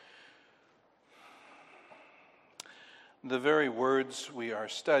The very words we are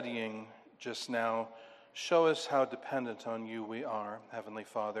studying just now show us how dependent on you we are, Heavenly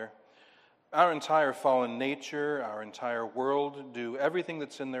Father. Our entire fallen nature, our entire world do everything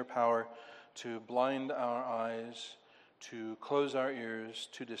that's in their power to blind our eyes, to close our ears,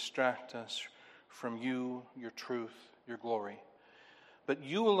 to distract us from you, your truth, your glory. But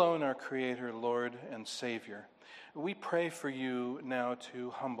you alone are Creator, Lord, and Savior. We pray for you now to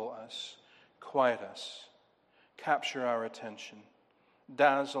humble us, quiet us, capture our attention,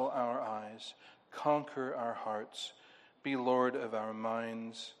 dazzle our eyes, conquer our hearts, be Lord of our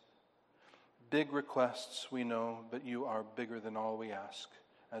minds. Big requests we know, but you are bigger than all we ask,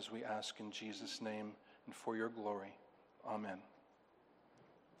 as we ask in Jesus' name and for your glory. Amen.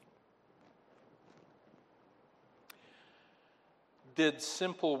 Did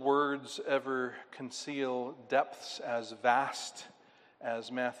simple words ever conceal depths as vast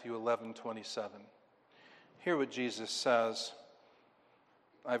as Matthew 11:27? Hear what Jesus says.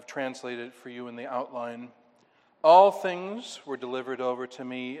 I've translated it for you in the outline. All things were delivered over to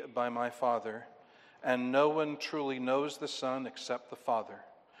me by my Father, and no one truly knows the Son except the Father.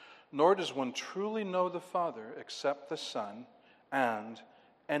 Nor does one truly know the Father except the Son, and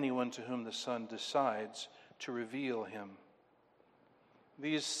anyone to whom the Son decides to reveal him.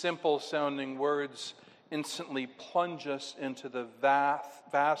 These simple-sounding words instantly plunge us into the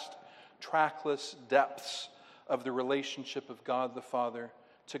vast, trackless depths of the relationship of God the Father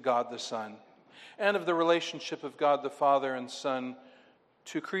to God the Son, and of the relationship of God the Father and Son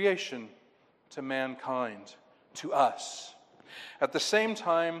to creation, to mankind, to us. At the same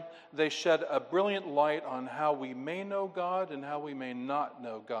time, they shed a brilliant light on how we may know God and how we may not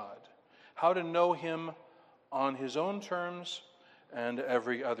know God, how to know Him on His own terms and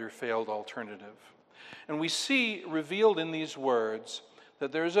every other failed alternative. And we see revealed in these words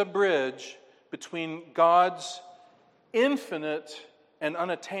that there's a bridge between God's infinite and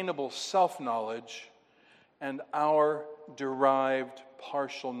unattainable self-knowledge and our derived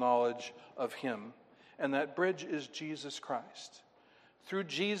partial knowledge of Him. And that bridge is Jesus Christ. Through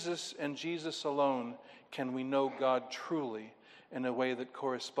Jesus and Jesus alone can we know God truly in a way that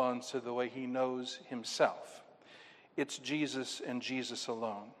corresponds to the way He knows Himself. It's Jesus and Jesus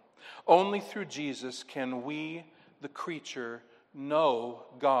alone. Only through Jesus can we, the creature, know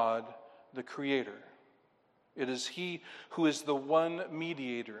God, the Creator. It is He who is the one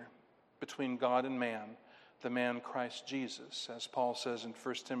mediator between God and man, the man Christ Jesus, as Paul says in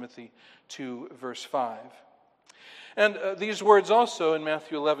 1 Timothy 2, verse 5. And these words also in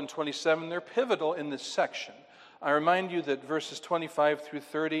Matthew 11:27, they're pivotal in this section. I remind you that verses 25 through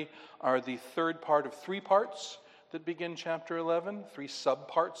 30 are the third part of three parts that begin chapter 11, three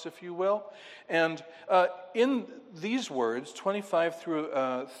subparts, if you will. And in these words, 25 through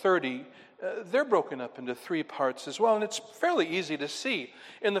 30, they're broken up into three parts as well, and it's fairly easy to see.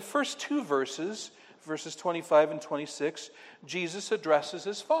 In the first two verses 25 and 26, Jesus addresses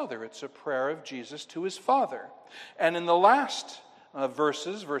His Father. It's a prayer of Jesus to His Father. And in the last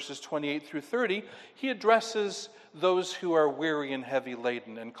verses 28 through 30, He addresses those who are weary and heavy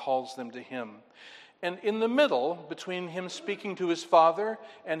laden and calls them to Him. And in the middle, between Him speaking to His Father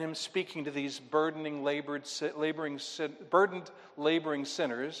and Him speaking to these burdened, laboring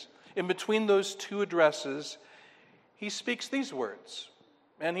sinners, in between those two addresses, He speaks these words.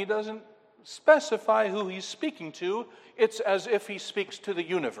 And He doesn't specify who He's speaking to. It's as if He speaks to the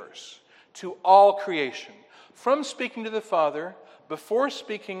universe, to all creation. From speaking to the Father, before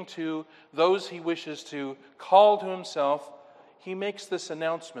speaking to those He wishes to call to Himself, He makes this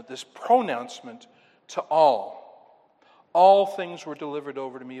announcement, this pronouncement to all. All things were delivered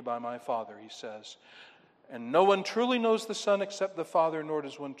over to me by my Father, He says. And no one truly knows the Son except the Father, nor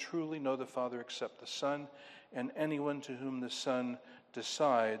does one truly know the Father except the Son, and anyone to whom the Son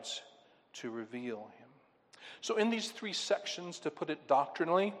decides to reveal Him. So in these three sections, to put it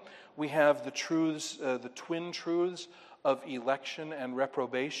doctrinally, we have the truths, the twin truths of election and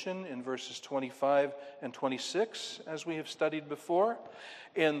reprobation in verses 25 and 26, as we have studied before.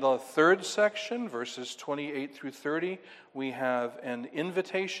 In the third section, verses 28 through 30, we have an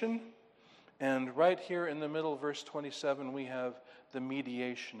invitation. And right here in the middle, verse 27, we have the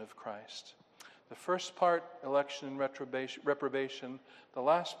mediation of Christ. The first part, election and reprobation. The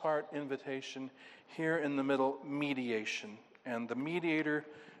last part, invitation. Here in the middle, mediation. And the mediator,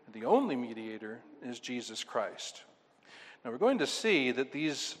 the only mediator, is Jesus Christ. Now we're going to see that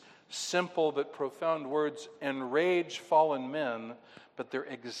these simple but profound words enrage fallen men, but they're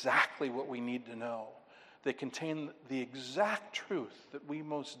exactly what we need to know. They contain the exact truth that we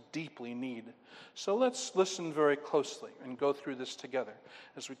most deeply need. So let's listen very closely and go through this together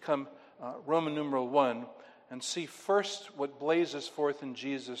as we come Roman numeral 1 And see, first, what blazes forth in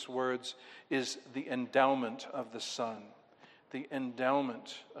Jesus' words is the endowment of the Son. The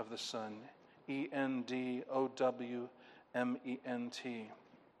endowment of the Son. E-N-D-O-W-M-E-N-T.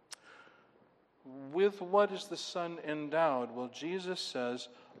 With what is the Son endowed? Well, Jesus says,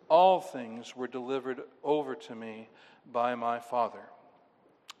 all things were delivered over to me by my Father.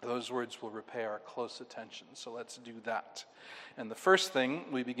 Those words will repay our close attention, so let's do that. And the first thing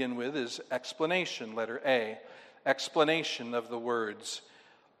we begin with is explanation, letter A. Explanation of the words.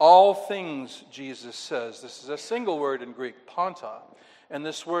 All things, Jesus says. This is a single word in Greek, panta. And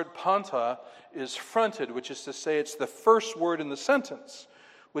this word panta is fronted, which is to say it's the first word in the sentence,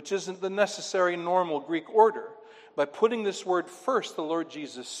 which isn't the necessary normal Greek order. By putting this word first, the Lord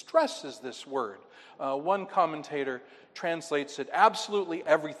Jesus stresses this word. One commentator translates it absolutely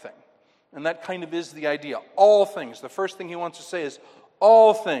everything. And that kind of is the idea. All things. The first thing he wants to say is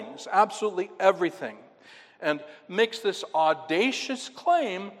all things, absolutely everything. And makes this audacious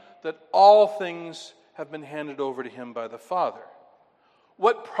claim that all things have been handed over to him by the Father.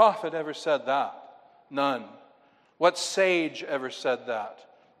 What prophet ever said that? None. What sage ever said that?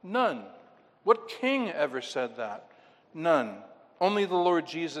 None. What king ever said that? None. Only the Lord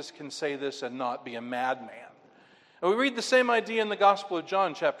Jesus can say this and not be a madman. And we read the same idea in the Gospel of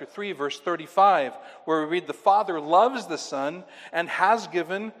John, chapter 3, verse 35, where we read the Father loves the Son and has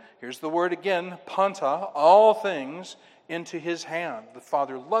given, here's the word again, panta, all things into his hand. The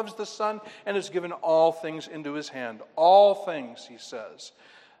Father loves the Son and has given all things into his hand. All things, he says.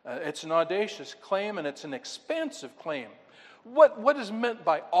 It's an audacious claim and it's an expansive claim. What is meant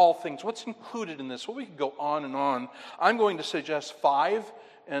by all things? What's included in this? Well, we could go on and on. I'm going to suggest 5,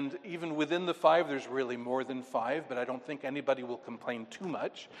 and even within the 5, there's really more than 5, but I don't think anybody will complain too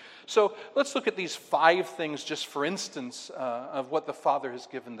much. So let's look at these 5 things just for instance of what the Father has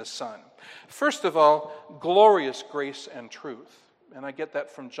given the Son. First of all, glorious grace and truth. And I get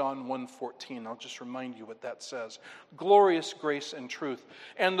that from John 1:14. I'll just remind you what that says. Glorious grace and truth.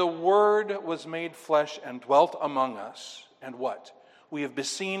 And the Word was made flesh and dwelt among us. And what? We have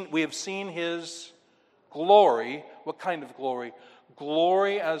seen his glory. What kind of glory?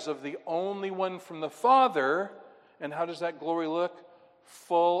 Glory as of the only one from the Father. And how does that glory look?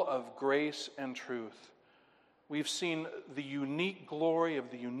 Full of grace and truth. We've seen the unique glory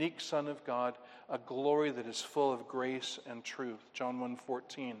of the unique Son of God, a glory that is full of grace and truth. John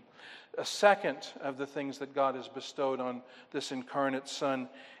 1:14. A second of the things that God has bestowed on this incarnate Son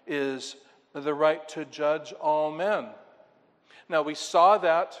is the right to judge all men. Now, we saw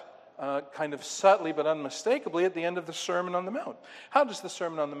that kind of subtly but unmistakably at the end of the Sermon on the Mount. How does the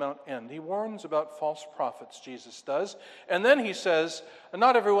Sermon on the Mount end? He warns about false prophets, Jesus does. And then he says,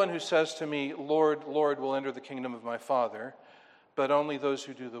 not everyone who says to me, Lord, Lord, will enter the kingdom of my Father, but only those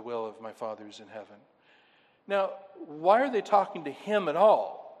who do the will of my Father who's in heaven. Now, why are they talking to him at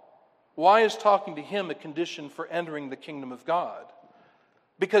all? Why is talking to him a condition for entering the kingdom of God?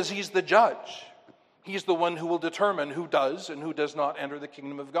 Because he's the judge. He's the one who will determine who does and who does not enter the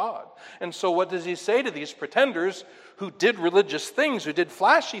kingdom of God. And so what does he say to these pretenders who did religious things, who did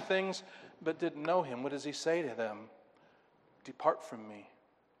flashy things, but didn't know him? What does he say to them? Depart from me.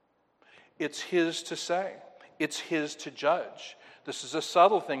 It's his to say. It's his to judge. This is a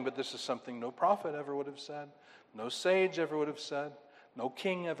subtle thing, but this is something no prophet ever would have said, no sage ever would have said, no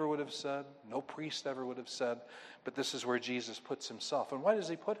king ever would have said, no priest ever would have said. But this is where Jesus puts himself. And why does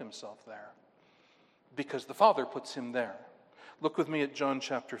he put himself there? Because the Father puts him there. Look with me at John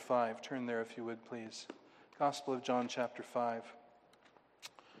chapter 5. Turn there if you would, please. Gospel of John chapter 5.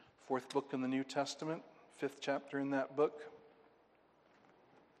 4th book in the New Testament. 5th chapter in that book.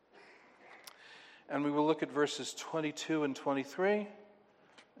 And we will look at verses 22 and 23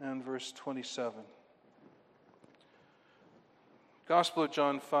 and verse 27. Gospel of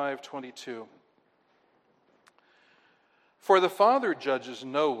John 5:22. For the Father judges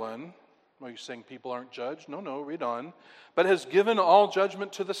no one. Are you saying people aren't judged? No, read on. But has given all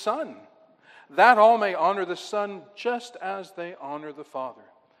judgment to the Son, that all may honor the Son just as they honor the Father.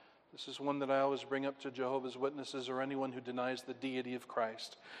 This is one that I always bring up to Jehovah's Witnesses or anyone who denies the deity of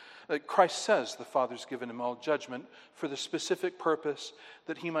Christ. Christ says the Father's given him all judgment for the specific purpose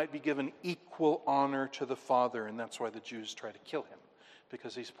that he might be given equal honor to the Father. And that's why the Jews try to kill him,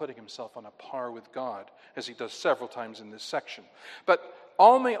 because he's putting himself on a par with God, as he does several times in this section. But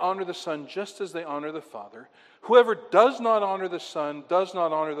all may honor the Son just as they honor the Father. Whoever does not honor the Son does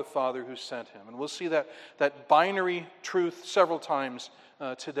not honor the Father who sent him. And we'll see that binary truth several times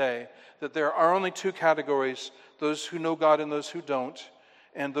today, that there are only 2 categories, those who know God and those who don't.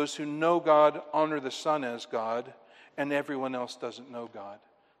 And those who know God honor the Son as God, and everyone else doesn't know God.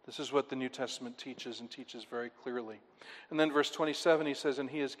 This is what the New Testament teaches, and teaches very clearly. And then verse 27, he says, and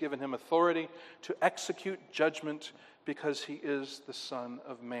he has given him authority to execute judgment because he is the Son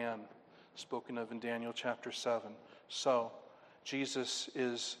of Man, spoken of in Daniel chapter 7. So, Jesus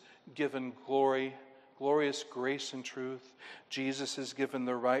is given glorious grace and truth. Jesus is given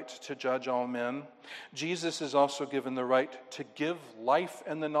the right to judge all men. Jesus is also given the right to give life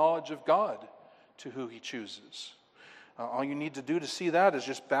and the knowledge of God to who he chooses. All you need to do to see that is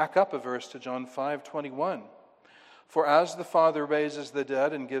just back up a verse to John 5:21. For as the Father raises the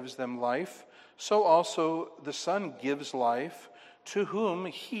dead and gives them life, so also the Son gives life to whom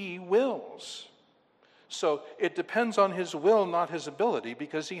he wills. So it depends on his will, not his ability,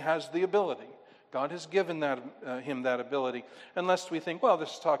 because he has the ability. God has given him that ability. Unless we think, well,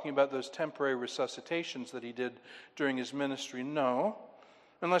 this is talking about those temporary resuscitations that he did during his ministry. No.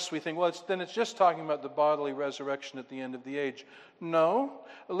 Unless we think, well, then it's just talking about the bodily resurrection at the end of the age. No.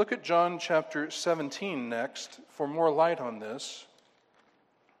 Look at John chapter 17 next for more light on this.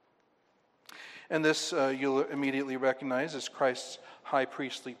 And this you'll immediately recognize as Christ's high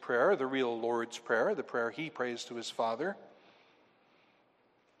priestly prayer, the real Lord's Prayer, the prayer he prays to his Father.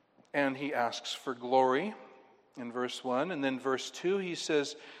 And he asks for glory in verse 1. And then verse 2, he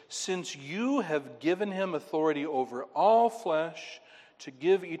says, since you have given him authority over all flesh to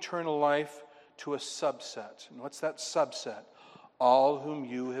give eternal life to a subset. And what's that subset? All whom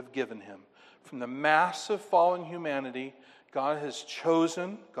you have given him. From the mass of fallen humanity, God has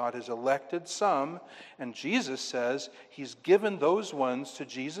chosen, God has elected some, and Jesus says he's given those ones to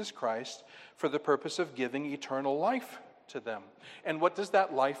Jesus Christ for the purpose of giving eternal life to them. And what does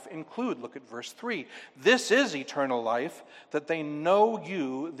that life include? Look at verse 3. This is eternal life, that they know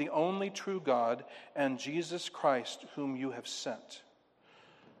you, the only true God, and Jesus Christ, whom you have sent.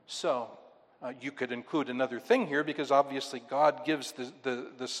 So, you could include another thing here, because obviously God gives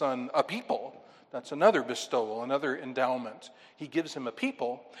the Son a people. That's another bestowal, another endowment. He gives him a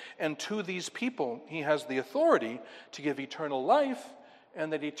people, and to these people he has the authority to give eternal life,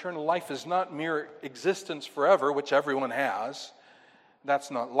 and that eternal life is not mere existence forever, which everyone has.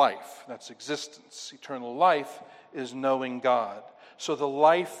 That's not life, that's existence. Eternal life is knowing God. So the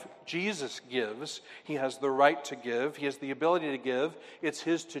life Jesus gives, he has the right to give, he has the ability to give, it's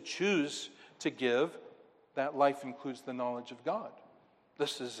his to choose to give. That life includes the knowledge of God.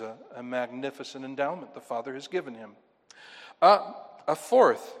 This is a magnificent endowment the Father has given him. A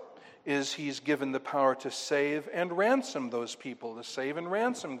fourth is he's given the power to save and ransom those people, to save and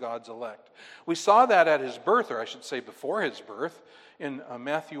ransom God's elect. We saw that at his birth, or I should say before his birth, in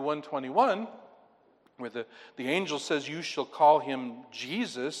Matthew 1:21, where the angel says, you shall call him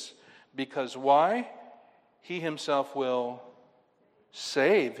Jesus, because why? He himself will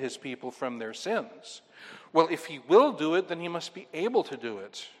save his people from their sins. Well, if he will do it, then he must be able to do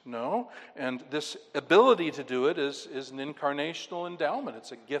it. No? And this ability to do it is an incarnational endowment.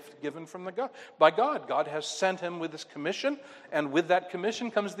 It's a gift given by God. God has sent him with this commission, and with that commission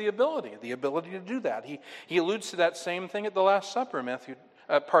comes the ability to do that. He alludes to that same thing at the Last Supper,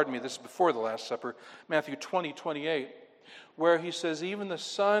 this is before the Last Supper, Matthew 20:28, where he says, even the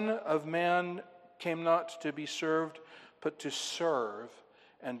Son of Man came not to be served, but to serve,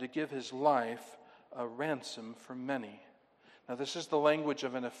 and to give his life a ransom for many. Now, this is the language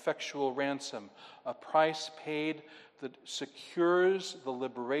of an effectual ransom, a price paid that secures the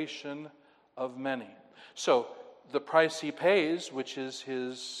liberation of many. So, the price he pays, which is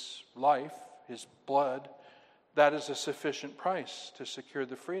his life, his blood, that is a sufficient price to secure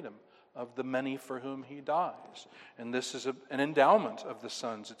the freedom of the many for whom he dies. And this is an endowment of the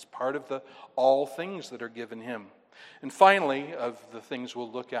sons. It's part of the all things that are given him. And finally, of the things we'll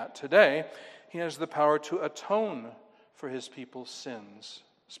look at today, he has the power to atone for his people's sins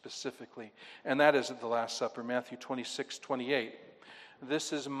specifically. And that is at the Last Supper, Matthew 26:28.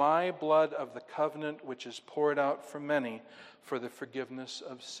 This is my blood of the covenant, which is poured out for many for the forgiveness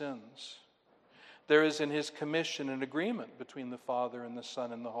of sins. There is in his commission an agreement between the Father and the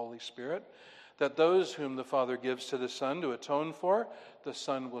Son and the Holy Spirit that those whom the Father gives to the Son to atone for, the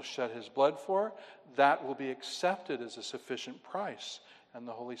Son will shed his blood for. That will be accepted as a sufficient price, and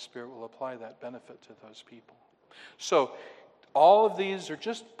the Holy Spirit will apply that benefit to those people. So, all of these are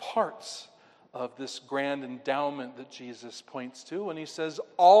just parts of this grand endowment that Jesus points to when he says,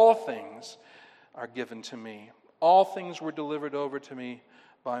 all things are given to me. All things were delivered over to me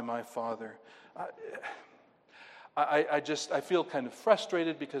by my Father. I feel kind of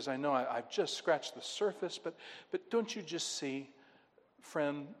frustrated because I know I've just scratched the surface, but don't you just see,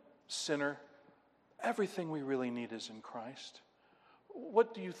 friend, sinner, everything we really need is in Christ.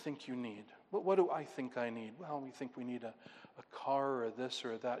 What do you think you need? What do I think I need? Well, we think we need a car or this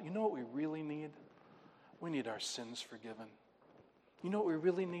or that. You know what we really need? We need our sins forgiven. You know what we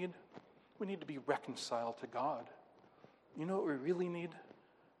really need? We need to be reconciled to God. You know what we really need?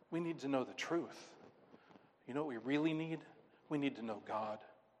 We need to know the truth. You know what we really need? We need to know God.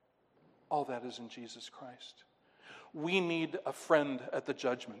 All that is in Jesus Christ. We need a friend at the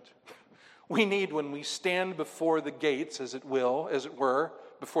judgment. We need, when we stand before the gates, as it were,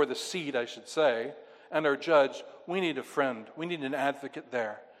 before the seat, I should say, and are judged, we need a friend. We need an advocate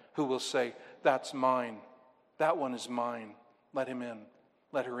there who will say, that's mine. That one is mine. Let him in.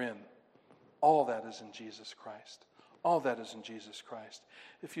 Let her in. All that is in Jesus Christ. All that is in Jesus Christ.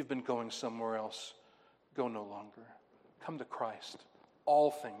 If you've been going somewhere else, go no longer. Come to Christ.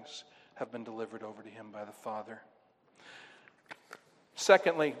 All things have been delivered over to him by the Father.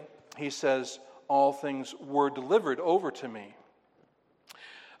 Secondly, he says, all things were delivered over to me.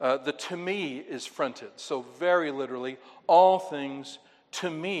 The to me is fronted. So very literally, all things to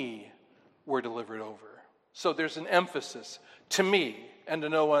me were delivered over. So there's an emphasis to me and to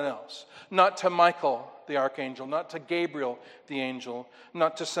no one else. Not to Michael, the archangel, not to Gabriel, the angel,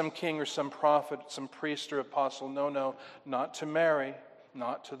 not to some king or some prophet, some priest or apostle. No, not to Mary,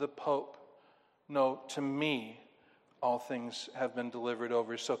 not to the Pope. No, to me, all things have been delivered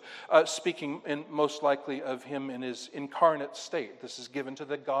over. So speaking most likely of him in his incarnate state. This is given to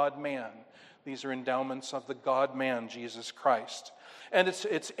the God-man. These are endowments of the God-man, Jesus Christ. And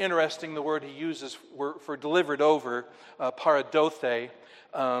it's interesting, the word he uses for delivered over, paradothe.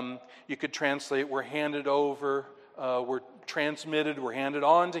 You could translate, we're handed over, we're transmitted, we're handed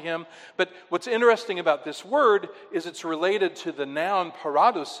on to him. But what's interesting about this word is it's related to the noun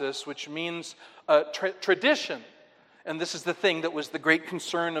paradosis, which means tradition. And this is the thing that was the great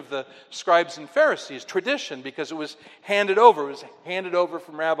concern of the scribes and Pharisees, tradition, because it was handed over. It was handed over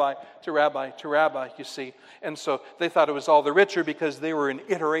from rabbi to rabbi to rabbi, you see. And so they thought it was all the richer because they were in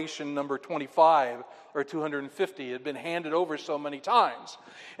iteration number 25 or 250. It had been handed over so many times.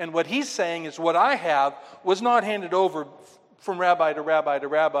 And what he's saying is what I have was not handed over from rabbi to rabbi to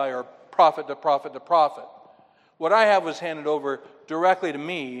rabbi or prophet to prophet to prophet. What I have was handed over directly to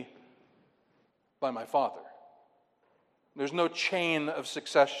me by my Father. There's no chain of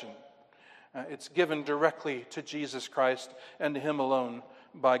succession. It's given directly to Jesus Christ and to him alone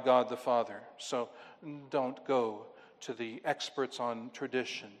by God the Father. So don't go to the experts on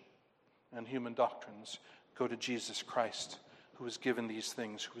tradition and human doctrines. Go to Jesus Christ, who was given these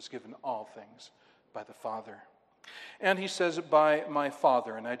things, who was given all things by the Father. And he says, by my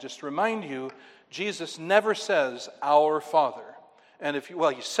Father. And I just remind you, Jesus never says, our Father. And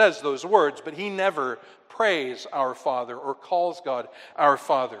he says those words, but he never prays our Father or calls God our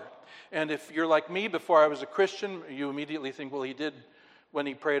Father. And if you're like me, before I was a Christian, you immediately think, well, he did when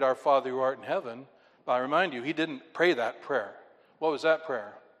he prayed our Father who art in heaven. But I remind you, he didn't pray that prayer. What was that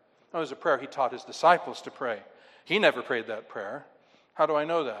prayer? That was a prayer he taught his disciples to pray. He never prayed that prayer. How do I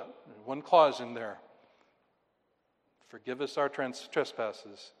know that? There's one clause in there. Forgive us our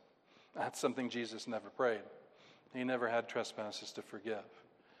trespasses. That's something Jesus never prayed. He never had trespasses to forgive.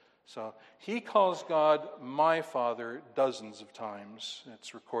 So he calls God my Father dozens of times.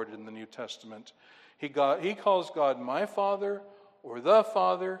 It's recorded in the New Testament. He calls God my Father or the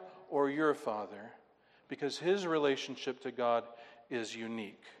Father or your Father because his relationship to God is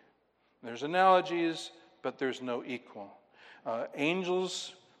unique. There's analogies, but there's no equal.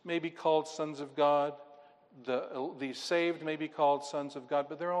 Angels may be called sons of God. The saved may be called sons of God,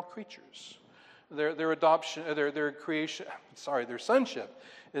 but they're all creatures. Their adoption, their creation, their sonship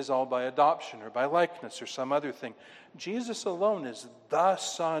is all by adoption or by likeness or some other thing. Jesus alone is the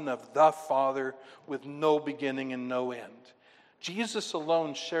Son of the Father with no beginning and no end. Jesus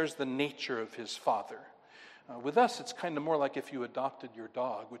alone shares the nature of his Father. With us, it's kind of more like if you adopted your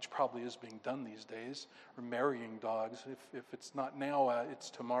dog, which probably is being done these days, or marrying dogs. If it's not now, it's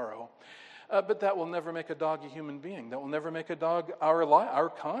tomorrow. But that will never make a dog a human being. That will never make a dog our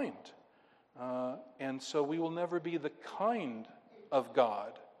kind. And so we will never be the kind of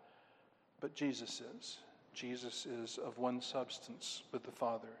God, but Jesus is. Jesus is of one substance with the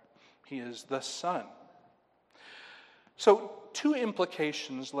Father. He is the Son. So 2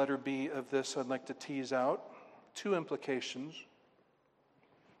 implications, letter B, of this I'd like to tease out. 2 implications.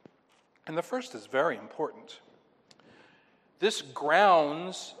 And the first is very important. This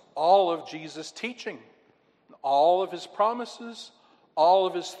grounds all of Jesus' teaching, all of his promises, all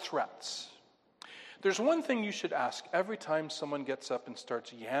of his threats. There's one thing you should ask every time someone gets up and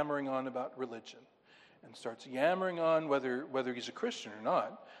starts yammering on about religion and starts yammering on whether he's a Christian or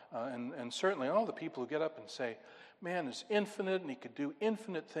not. And certainly all the people who get up and say, man is infinite and he could do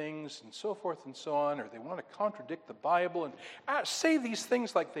infinite things and so forth and so on, or they want to contradict the Bible and say these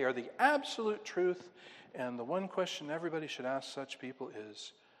things like they are the absolute truth. And the one question everybody should ask such people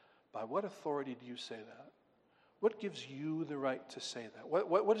is, by what authority do you say that? What gives you the right to say that?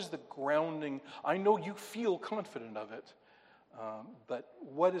 What is the grounding? I know you feel confident of it, but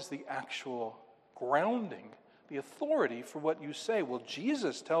what is the actual grounding, the authority for what you say? Well,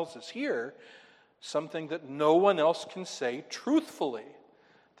 Jesus tells us here something that no one else can say truthfully,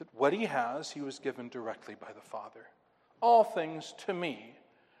 that what he has, he was given directly by the Father. All things to me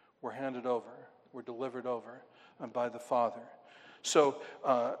were handed over, were delivered over by the Father. So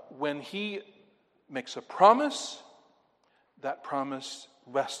when he makes a promise, that promise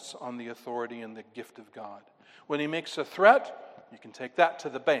rests on the authority and the gift of God. When he makes a threat, you can take that to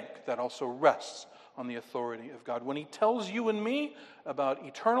the bank. That also rests on the authority of God. When he tells you and me about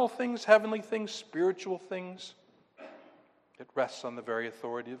eternal things, heavenly things, spiritual things, it rests on the very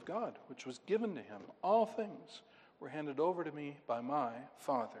authority of God, which was given to him. All things were handed over to me by my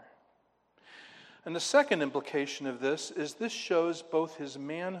Father. And the second implication of this is this shows both his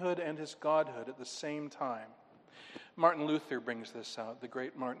manhood and his godhood at the same time. Martin Luther brings this out, the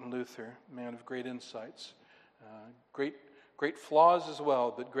great Martin Luther, man of great insights. Great flaws as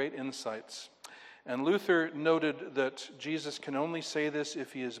well, but great insights. And Luther noted that Jesus can only say this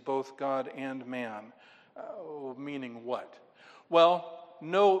if he is both God and man. Meaning what? Well,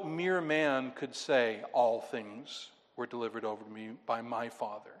 no mere man could say all things were delivered over to me by my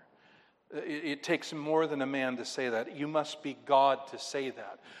Father. It takes more than a man to say that. You must be God to say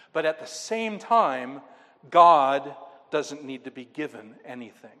that. But at the same time, God doesn't need to be given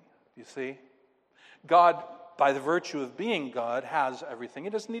anything. You see? God, by the virtue of being God, has everything. He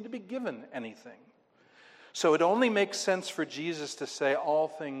doesn't need to be given anything. So it only makes sense for Jesus to say all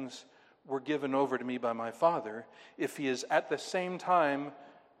things were given over to me by my Father if he is at the same time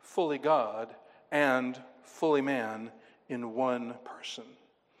fully God and fully man in one person.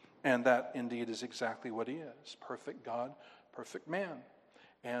 And that indeed is exactly what he is. Perfect God, perfect man.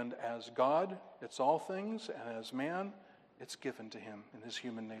 And as God, it's all things, and as man, it's given to him in his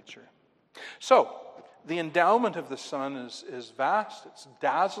human nature. So, the endowment of the Son is vast, it's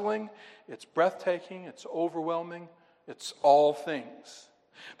dazzling, it's breathtaking, it's overwhelming, it's all things.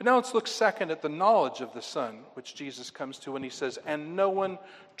 But now let's look second at the knowledge of the Son, which Jesus comes to when he says, and no one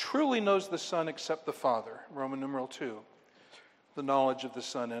truly knows the Son except the Father, Roman numeral 2. The knowledge of the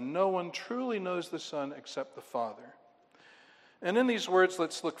Son, and no one truly knows the Son except the Father. And in these words,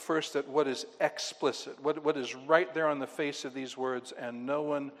 let's look first at what is explicit, what is right there on the face of these words, and no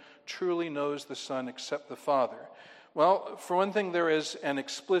one truly knows the Son except the Father. Well, for one thing, there is an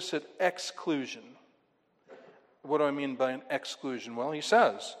explicit exclusion. What do I mean by an exclusion? Well, he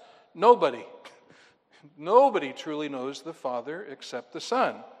says, nobody truly knows the Father except the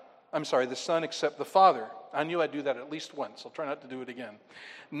Son. The Son except the Father. I knew I'd do that at least once. I'll try not to do it again.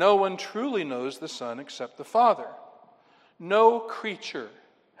 No one truly knows the Son except the Father. No creature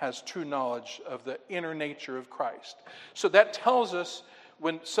has true knowledge of the inner nature of Christ. So that tells us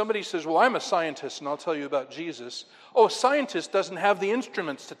when somebody says, well, I'm a scientist and I'll tell you about Jesus. Oh, a scientist doesn't have the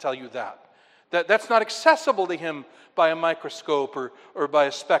instruments to tell you that. That's not accessible to him by a microscope or by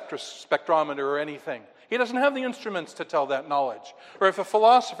a spectrometer or anything. He doesn't have the instruments to tell that knowledge. Or if a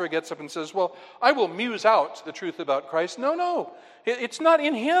philosopher gets up and says, well, I will muse out the truth about Christ. No. It's not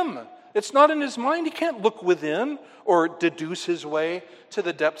in him. It's not in his mind. He can't look within or deduce his way to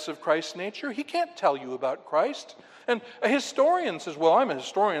the depths of Christ's nature. He can't tell you about Christ. And a historian says, well, I'm a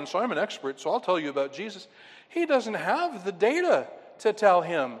historian, so I'm an expert, so I'll tell you about Jesus. He doesn't have the data to tell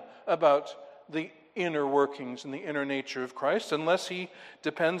him about the inner workings and the inner nature of Christ unless he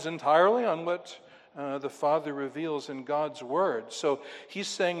depends entirely on what the Father reveals in God's Word. So he's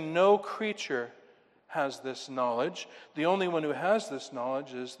saying no creature has this knowledge. The only one who has this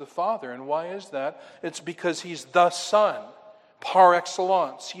knowledge is the Father. And why is that? It's because he's the Son, par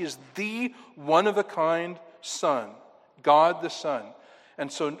excellence. He is the one-of-a-kind Son, God the Son. And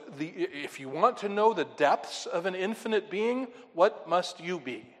so if you want to know the depths of an infinite being, what must you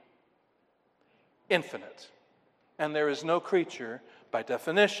be? Infinite. And there is no creature, by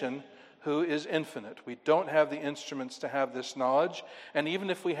definition, who is infinite. We don't have the instruments to have this knowledge. And even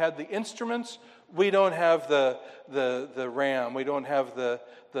if we had the instruments, we don't have the RAM. We don't have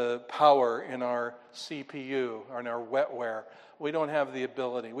the power in our CPU or in our wetware. We don't have the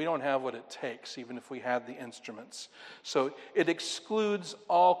ability. We don't have what it takes, even if we had the instruments. So it excludes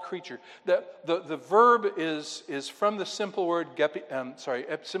all creature. The verb is from the simple word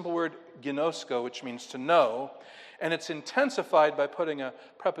ginosko, which means to know. And it's intensified by putting a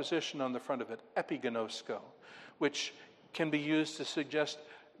preposition on the front of it, epiginosko, which can be used to suggest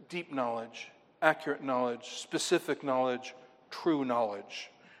deep knowledge, accurate knowledge, specific knowledge, true knowledge.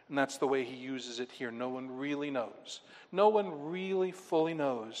 And that's the way he uses it here. No one really knows. No one really fully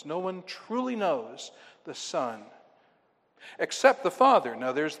knows. No one truly knows the Son except the Father.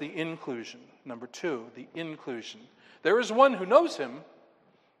 Now there's the inclusion. Number 2, the inclusion. There is one who knows him,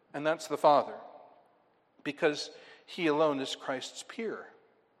 and that's the Father, because he alone is Christ's peer,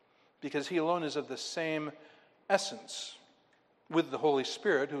 because he alone is of the same essence with the Holy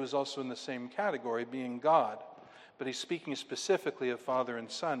Spirit, who is also in the same category, being God. But he's speaking specifically of Father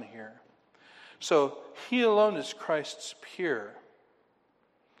and Son here. So he alone is Christ's peer.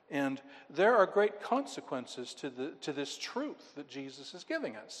 And there are great consequences to this truth that Jesus is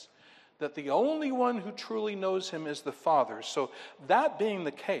giving us, that the only one who truly knows him is the Father. So that being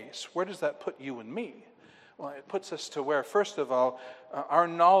the case, where does that put you and me? Well, it puts us to where, first of all, our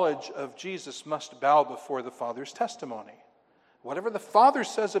knowledge of Jesus must bow before the Father's testimony. Whatever the Father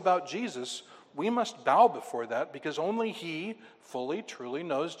says about Jesus, we must bow before that, because only he fully, truly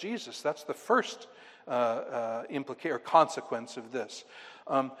knows Jesus. That's the first consequence of this.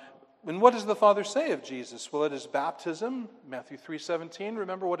 And what does the Father say of Jesus? Well, at his baptism, Matthew 3:17,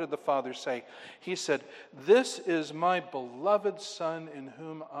 remember, what did the Father say? He said, "This is my beloved Son in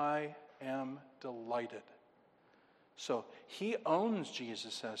whom I am delighted." So he owns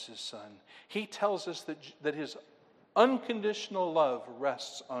Jesus as his Son. He tells us that his unconditional love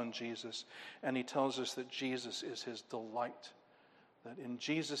rests on Jesus, and he tells us that Jesus is his delight. That in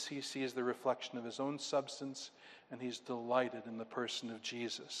Jesus he sees the reflection of his own substance, and he's delighted in the person of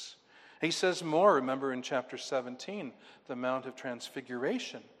Jesus. He says more, remember in chapter 17, the Mount of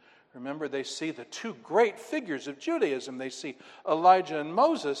Transfiguration. Remember, they see the two great figures of Judaism. They see Elijah and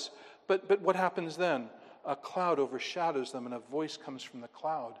Moses, but what happens then? A cloud overshadows them, and a voice comes from the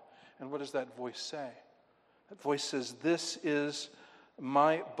cloud. And what does that voice say? That voice says, "This is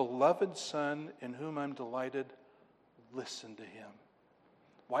my beloved Son in whom I'm delighted. Listen to him."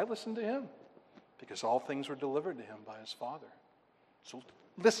 Why listen to him? Because all things were delivered to him by his Father. So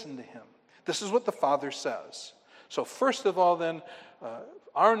listen to him. This is what the Father says. So first of all then,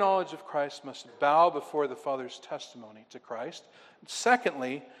 our knowledge of Christ must bow before the Father's testimony to Christ.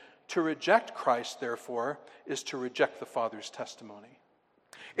 Secondly, to reject Christ, therefore, is to reject the Father's testimony.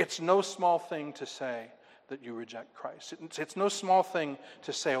 It's no small thing to say that you reject Christ. It's no small thing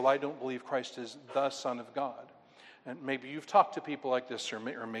to say, "Well, I don't believe Christ is the Son of God." And maybe you've talked to people like this, or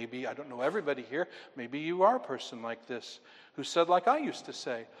maybe, I don't know everybody here, maybe you are a person like this who said, like I used to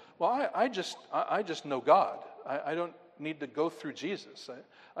say, "Well, I just know God. I don't need to go through Jesus.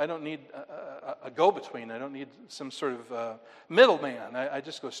 I don't need a go-between. I don't need some sort of middleman. I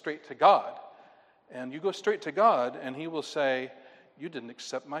just go straight to God." And you go straight to God, and he will say, "You didn't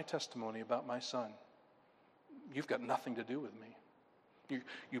accept my testimony about my Son. You've got nothing to do with me.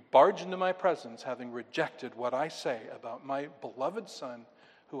 You barge into my presence having rejected what I say about my beloved Son,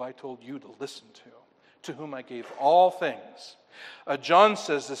 who I told you to listen to whom I gave all things." John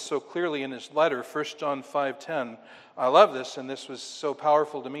says this so clearly in his letter, 1 John 5:10. I love this, and this was so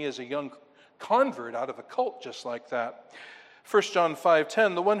powerful to me as a young convert out of a cult just like that. 1 John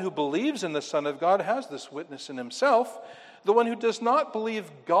 5:10, "The one who believes in the Son of God has this witness in himself. The one who does not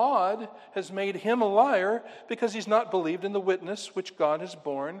believe God has made him a liar, because he's not believed in the witness which God has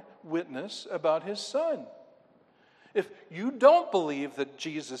borne witness about his Son." If you don't believe that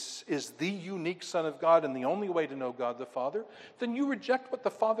Jesus is the unique Son of God and the only way to know God the Father, then you reject what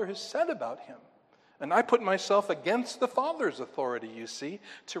the Father has said about him. And I put myself against the Father's authority, you see.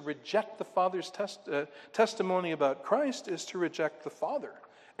 To reject the Father's testimony about Christ is to reject the Father.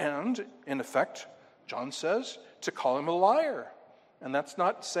 And, in effect, John says, to call him a liar. And that's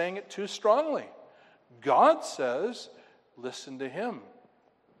not saying it too strongly. God says, listen to him.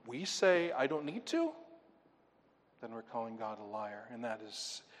 We say, I don't need to, then we're calling God a liar. And that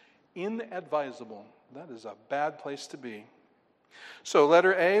is inadvisable. That is a bad place to be. So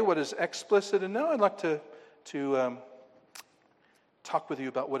letter A, what is explicit? And now I'd like to talk with you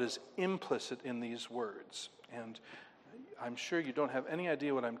about what is implicit in these words. And I'm sure you don't have any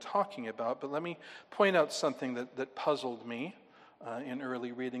idea what I'm talking about, but let me point out something that puzzled me in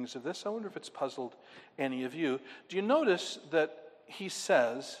early readings of this. I wonder if it's puzzled any of you. Do you notice that he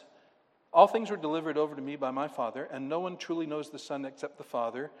says, all things were delivered over to me by my Father, and no one truly knows the Son except the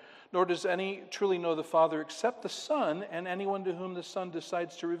Father, nor does any truly know the Father except the Son, and anyone to whom the Son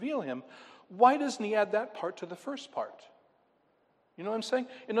decides to reveal him. Why doesn't he add that part to the first part? You know what I'm saying?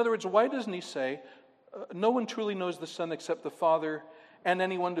 In other words, why doesn't he say, no one truly knows the Son except the Father, and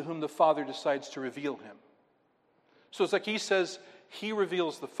anyone to whom the Father decides to reveal him? So it's like he says he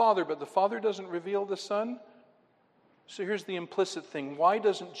reveals the Father, but the Father doesn't reveal the Son. So here's the implicit thing. Why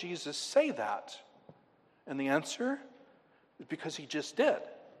doesn't Jesus say that? And the answer is because he just did.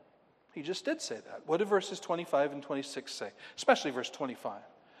 He just did say that. What do verses 25 and 26 say? Especially verse 25.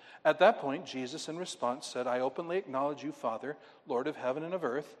 At that point, Jesus in response said, I openly acknowledge you, Father, Lord of heaven and of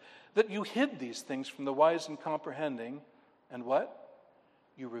earth, that you hid these things from the wise and comprehending, and what?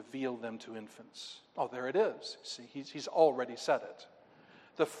 You revealed them to infants. Oh, there it is. See, he's already said it.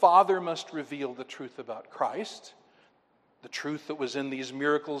 The Father must reveal the truth about Christ, the truth that was in these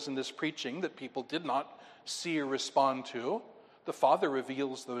miracles and this preaching that people did not see or respond to. The Father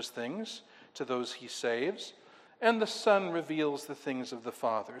reveals those things to those he saves, and the Son reveals the things of the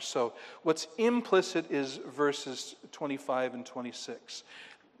Father. So what's implicit is verses 25 and 26.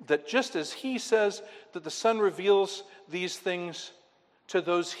 That just as he says that the Son reveals these things to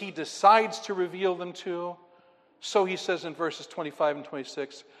those he decides to reveal them to, so he says in verses 25 and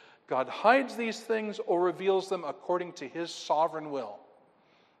 26, God hides these things or reveals them according to his sovereign will.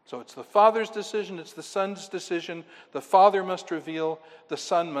 So it's the Father's decision, it's the Son's decision. The Father must reveal, the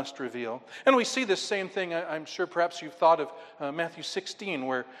Son must reveal. And we see this same thing, I'm sure perhaps you've thought of Matthew 16,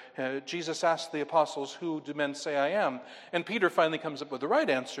 where Jesus asked the apostles, who do men say I am? And Peter finally comes up with the right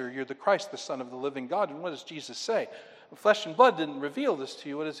answer, you're the Christ, the Son of the living God. And what does Jesus say? Flesh and blood didn't reveal this to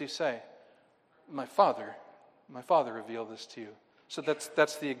you. What does he say? My Father revealed this to you. So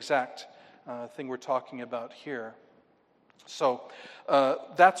that's the exact thing we're talking about here. So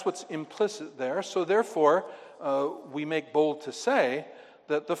that's what's implicit there. So therefore, we make bold to say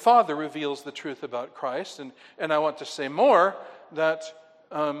that the Father reveals the truth about Christ. And I want to say more, that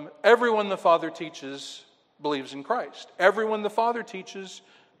everyone the Father teaches believes in Christ. Everyone the Father teaches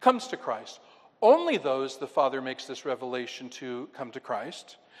comes to Christ. Only those the Father makes this revelation to come to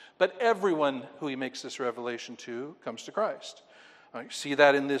Christ. But everyone who he makes this revelation to comes to Christ. You see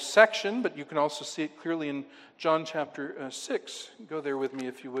that in this section, but you can also see it clearly in John chapter 6. Go there with me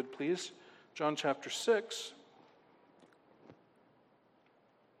if you would, please. John chapter 6.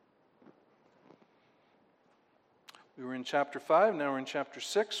 We were in chapter 5, now we're in chapter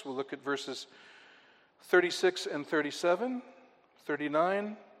 6. We'll look at verses 36 and 37,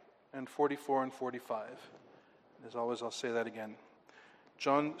 39, and 44 and 45. As always, I'll say that again.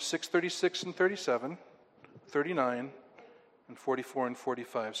 John 6, 36 and 37, 39, and 44 and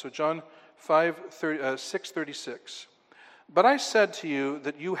 45. So John 6:36. But I said to you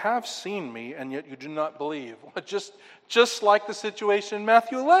that you have seen me, and yet you do not believe. Just like the situation in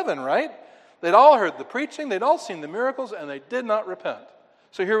Matthew 11, right? They'd all heard the preaching, they'd all seen the miracles, and they did not repent.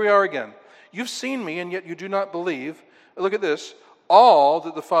 So here we are again. You've seen me, and yet you do not believe. Look at this. All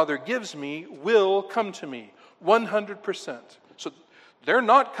that the Father gives me will come to me. 100%. So they're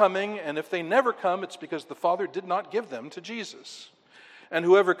not coming, and if they never come, it's because the Father did not give them to Jesus. And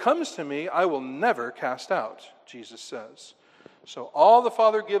whoever comes to me, I will never cast out, Jesus says. So all the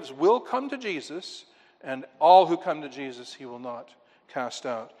Father gives will come to Jesus, and all who come to Jesus he will not cast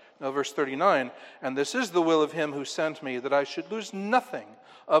out. Now verse 39, and this is the will of him who sent me, that I should lose nothing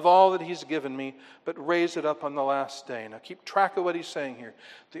of all that he's given me, but raise it up on the last day. Now keep track of what he's saying here.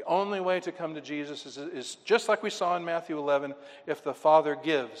 The only way to come to Jesus is just like we saw in Matthew 11, if the Father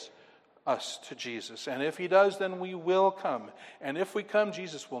gives us to Jesus. And if he does, then we will come. And if we come,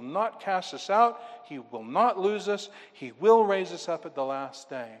 Jesus will not cast us out. He will not lose us. He will raise us up at the last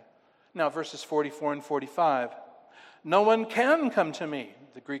day. Now verses 44 and 45. No one can come to me.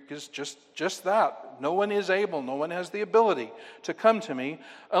 The Greek is just that. No one is able, no one has the ability to come to me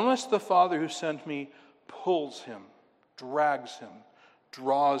unless the Father who sent me pulls him, drags him,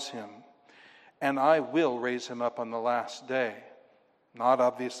 draws him, and I will raise him up on the last day. Not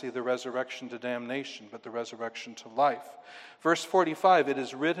obviously the resurrection to damnation, but the resurrection to life. Verse 45, it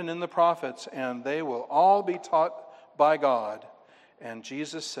is written in the prophets, and they will all be taught by God. And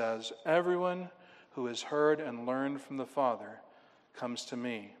Jesus says, everyone who has heard and learned from the Father comes to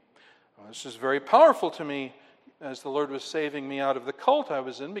me. Well, this is very powerful to me as the Lord was saving me out of the cult I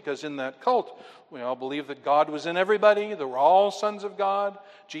was in, because in that cult, we all believed that God was in everybody. They were all sons of God.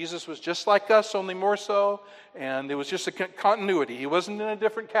 Jesus was just like us, only more so. And it was just a continuity. He wasn't in a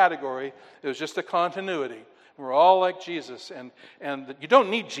different category. It was just a continuity. We're all like Jesus. And you don't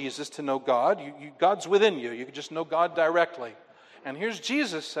need Jesus to know God. God's within you. You can just know God directly. And here's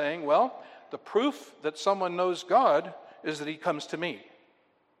Jesus saying, well, the proof that someone knows God is that he comes to me.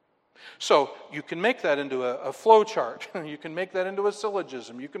 So you can make that into a flow chart. You can make that into a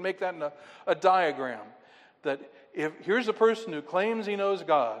syllogism. You can make that in a diagram. That here's a person who claims he knows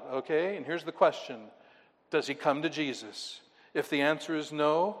God, okay? And here's the question. Does he come to Jesus? If the answer is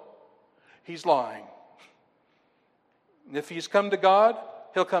no, he's lying. If he's come to God,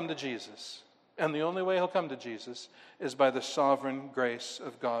 he'll come to Jesus. And the only way he'll come to Jesus is by the sovereign grace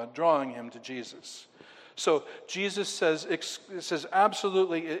of God drawing him to Jesus. So Jesus says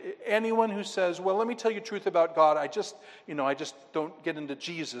absolutely, anyone who says, well, let me tell you truth about God, I just don't get into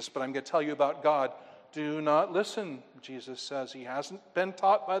Jesus, but I'm going to tell you about God. Do not listen, Jesus says. He hasn't been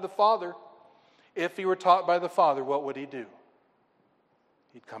taught by the Father. If he were taught by the Father, what would he do?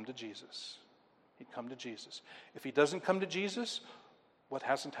 He'd come to Jesus. He'd come to Jesus. If he doesn't come to Jesus, what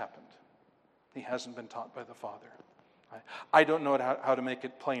hasn't happened? He hasn't been taught by the Father. I don't know how to make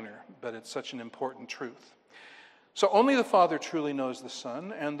it plainer, but it's such an important truth. So only the Father truly knows the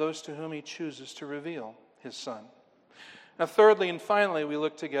Son and those to whom he chooses to reveal his Son. Now, thirdly and finally, we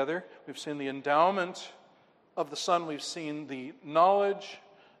look together. We've seen the endowment of the Son. We've seen the knowledge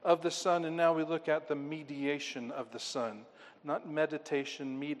of the Son. And now we look at the mediation of the Son. Not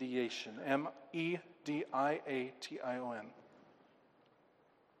meditation, mediation. M-E-D-I-A-T-I-O-N.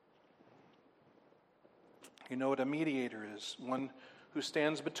 You know what a mediator is? One who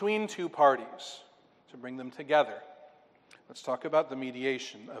stands between two parties to bring them together. Let's talk about the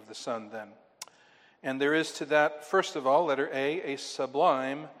mediation of the Son then. And there is to that, first of all, letter A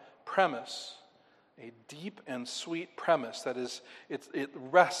sublime premise. A deep and sweet premise. That is, it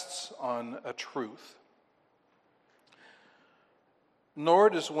rests on a truth. Nor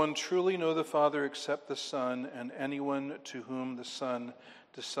does one truly know the Father except the Son and anyone to whom the Son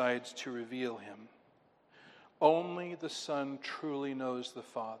decides to reveal him. Only the Son truly knows the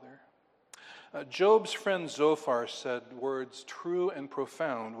Father. Job's friend Zophar said words true and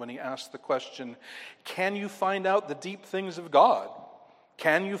profound when he asked the question, can you find out the deep things of God?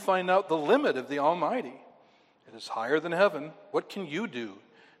 Can you find out the limit of the Almighty? It is higher than heaven. What can you do?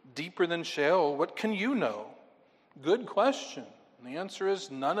 Deeper than Sheol. What can you know? Good question. And the answer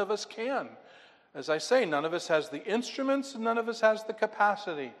is none of us can. As I say, none of us has the instruments and none of us has the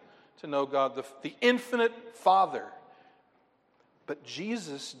capacity to know God, the infinite Father. But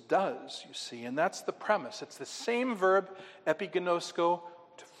Jesus does, you see, and that's the premise. It's the same verb, epigenosko,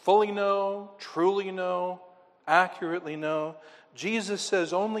 to fully know, truly know, accurately know. Jesus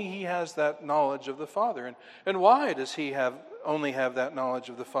says only he has that knowledge of the Father. And why does he only have that knowledge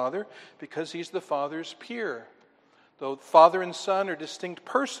of the Father? Because he's the Father's peer. Though Father and Son are distinct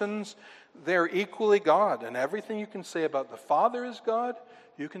persons, they're equally God. And everything you can say about the Father is God,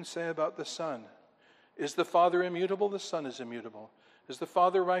 you can say about the Son. Is the Father immutable? The Son is immutable. Is the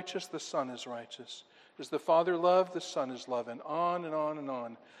Father righteous? The Son is righteous. Is the Father love? The Son is love. And on and on and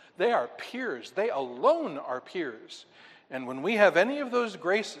on. They are peers. They alone are peers. And when we have any of those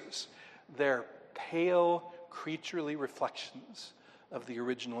graces, they're pale, creaturely reflections of the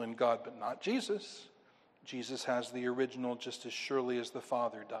original in God, but not Jesus. Jesus has the original just as surely as the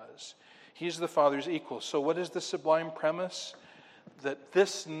Father does. He's the Father's equal. So what is the sublime premise? That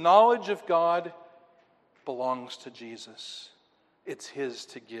this knowledge of God belongs to Jesus. It's his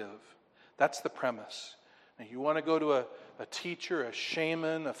to give. That's the premise. Now, you want to go to a teacher, a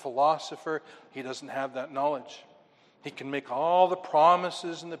shaman, a philosopher, he doesn't have that knowledge. He can make all the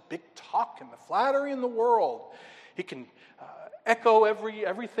promises and the big talk and the flattery in the world. He can echo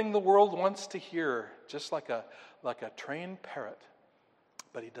everything the world wants to hear, just like a trained parrot.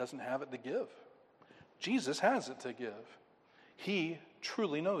 But he doesn't have it to give. Jesus has it to give. He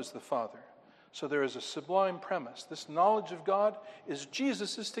truly knows the Father. So there is a sublime premise. This knowledge of God is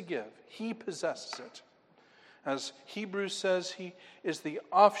Jesus's to give. He possesses it. As Hebrews says, he is the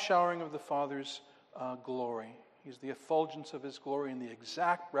offshowering of the Father's glory. He's the effulgence of his glory and the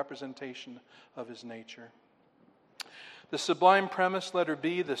exact representation of his nature. The sublime premise, letter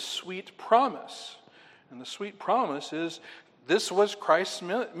B, the sweet promise. And the sweet promise is this was Christ's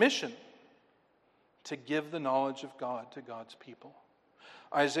mission, to give the knowledge of God to God's people.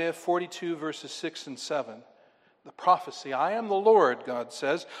 Isaiah 42, verses 6 and 7. The prophecy, I am the Lord, God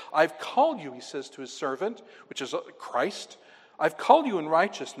says. I've called you, he says to his servant, which is Christ. I've called you in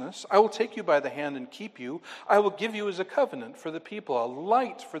righteousness. I will take you by the hand and keep you. I will give you as a covenant for the people, a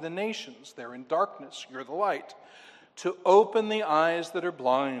light for the nations. They're in darkness. You're the light. To open the eyes that are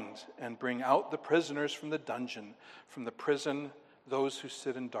blind and bring out the prisoners from the dungeon, from the prison, those who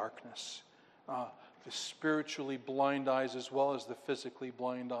sit in darkness. The spiritually blind eyes as well as the physically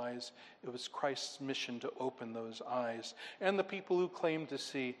blind eyes. It was Christ's mission to open those eyes, and the people who claimed to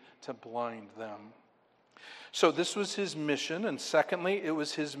see, to blind them. So this was his mission, and secondly, it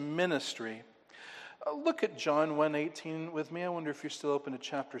was his ministry. Look at John 1:18 with me. I wonder if you're still open to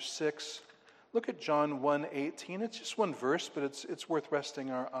chapter 6. Look at John 1:18. It's just one verse, but it's worth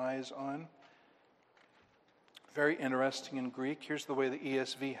resting our eyes on. Very interesting in Greek. Here's the way the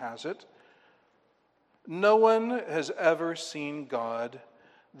ESV has it. No one has ever seen God,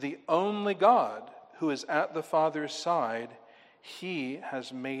 the only God who is at the Father's side, he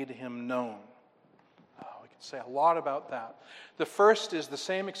has made him known. We can say a lot about that. The first is the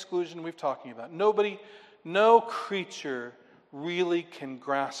same exclusion we've talking about. No creature really can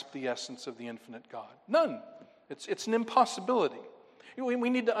grasp the essence of the infinite God. None. It's an impossibility. We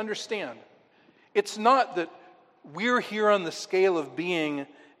need to understand. It's not that we're here on the scale of being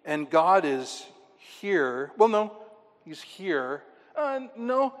and God is here. Well, no, he's here.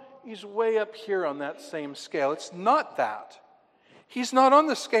 No, he's way up here on that same scale. It's not that. He's not on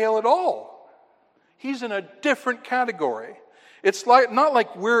the scale at all. He's in a different category. It's not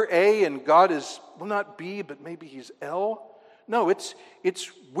like we're A and God is, well, not B, but maybe he's L. No, it's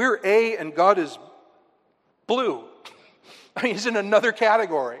we're A and God is blue. I mean, he's in another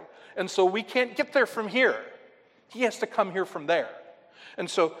category. And so we can't get there from here. He has to come here from there. And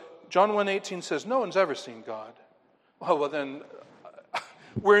so John 1:18 says, no one's ever seen God. Well, then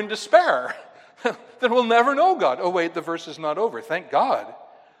we're in despair. Then we'll never know God. Oh, wait, the verse is not over. Thank God.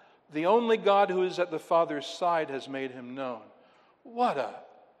 The only God who is at the Father's side has made him known. What a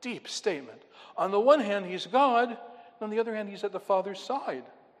deep statement. On the one hand, he's God. On the other hand, he's at the Father's side.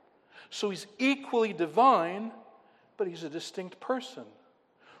 So he's equally divine, but he's a distinct person.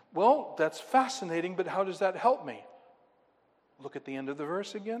 Well, that's fascinating, but how does that help me? Look at the end of the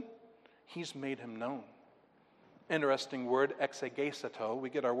verse again. He's made him known. Interesting word, exegeseto. We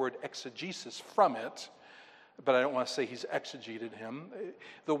get our word exegesis from it, but I don't want to say he's exegeted him.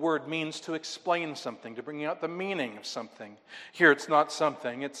 The word means to explain something, to bring out the meaning of something. Here it's not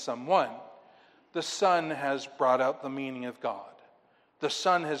something, it's someone. The Son has brought out the meaning of God. The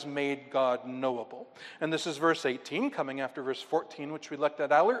Son has made God knowable. And this is verse 18, coming after verse 14, which we looked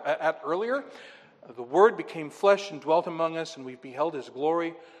at earlier. The Word became flesh and dwelt among us, and we beheld his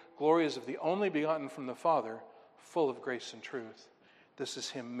glory. Glory is of the only begotten from the Father, full of grace and truth. This is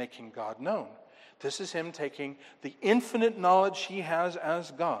him making God known. This is him taking the infinite knowledge he has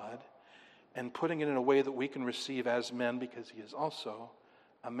as God and putting it in a way that we can receive as men, because he is also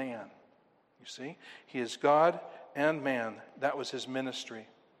a man. You see? He is God and man. That was his ministry.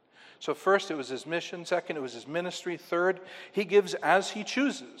 So first, it was his mission. Second, it was his ministry. Third, he gives as he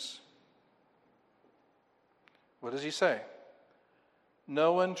chooses. What does he say?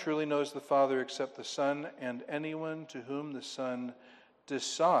 No one truly knows the Father except the Son, and anyone to whom the Son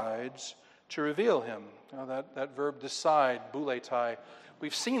decides to reveal him. Now that verb decide, bouletai,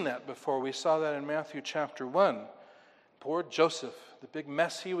 we've seen that before. We saw that in Matthew chapter 1. Poor Joseph, the big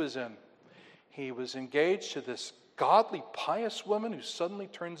mess he was in. He was engaged to this godly, pious woman who suddenly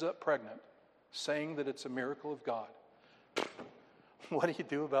turns up pregnant, saying that it's a miracle of God. What do you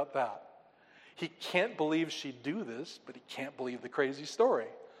do about that? He can't believe she'd do this, but he can't believe the crazy story.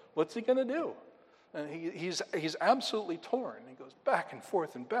 What's he going to do? And he's absolutely torn. He goes back and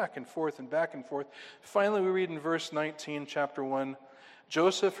forth and back and forth and back and forth. Finally, we read in verse 19, chapter 1,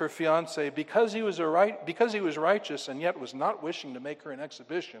 Joseph, her fiancé, because he was righteous and yet was not wishing to make her an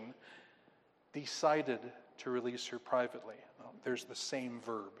exhibition, decided to release her privately. There's the same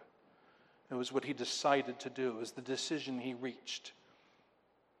verb. It was what he decided to do. It was the decision he reached.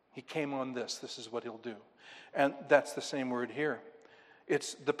 He came on this. This is what he'll do. And that's the same word here.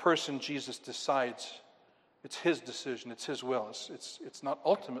 It's the person Jesus decides. It's his decision. It's his will. It's not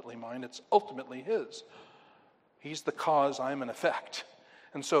ultimately mine. It's ultimately his. He's the cause. I'm an effect.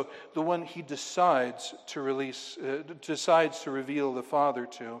 And so the one he decides to reveal the Father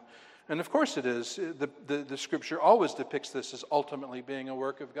to. And of course it is. The Scripture always depicts this as ultimately being a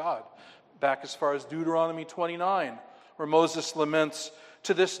work of God. Back as far as Deuteronomy 29, where Moses laments,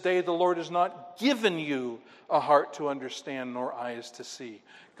 to this day the Lord has not given you a heart to understand nor eyes to see.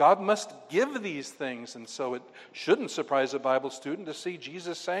 God must give these things, and so it shouldn't surprise a Bible student to see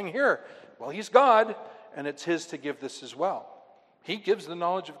Jesus saying here, well, he's God, and it's his to give this as well. He gives the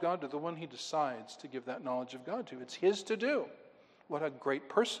knowledge of God to the one he decides to give that knowledge of God to. It's his to do. What a great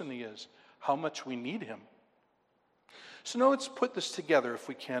person he is. How much we need him. So now let's put this together, if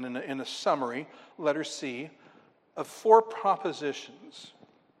we can, in a summary, letter C, of 4 propositions.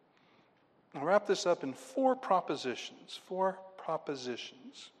 I'll wrap this up in 4 propositions. 4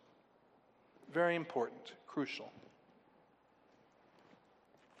 propositions. Very important, crucial.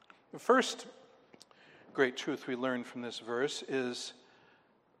 The first great truth we learn from this verse is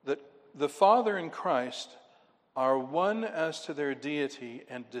that the Father and Christ are one as to their deity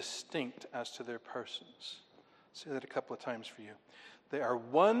and distinct as to their persons. I'll say that a couple of times for you. They are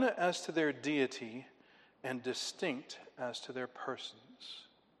one as to their deity and distinct as to their persons.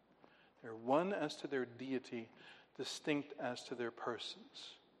 They're one as to their deity, distinct as to their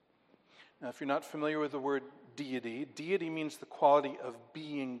persons. Now, if you're not familiar with the word deity, deity means the quality of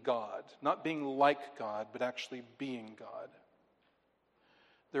being God. Not being like God, but actually being God.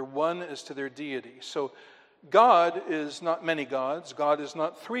 They're one as to their deity. So God is not many gods. God is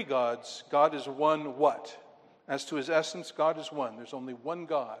not three gods. God is one what? As to his essence, God is one. There's only one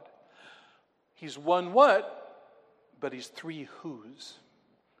God. He's one what? But he's three whos.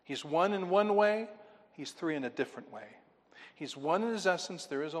 He's one in one way. He's three in a different way. He's one in his essence.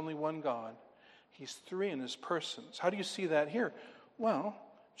 There is only one God. He's three in his persons. How do you see that here? Well,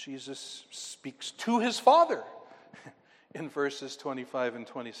 Jesus speaks to his Father in verses 25 and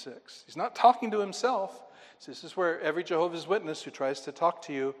 26. He's not talking to himself. This is where every Jehovah's Witness who tries to talk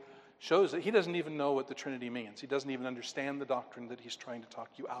to you shows that he doesn't even know what the Trinity means. He doesn't even understand the doctrine that he's trying to talk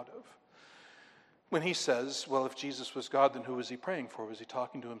you out of. When he says, well, if Jesus was God, then who was he praying for? Was he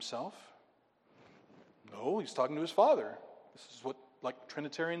talking to himself? No, he's talking to his Father. This is what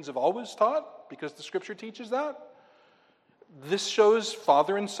Trinitarians have always taught, because the Scripture teaches that. This shows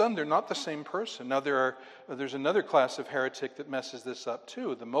Father and Son, they're not the same person. Now there's another class of heretic that messes this up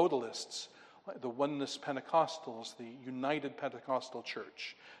too, the modalists, the Oneness Pentecostals, the United Pentecostal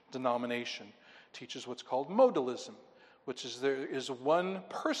Church denomination, teaches what's called modalism, which is there is one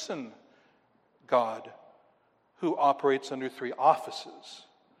person God who operates under three offices.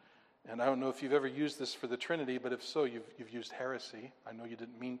 And I don't know if you've ever used this for the Trinity, but if so, you've used heresy. I know you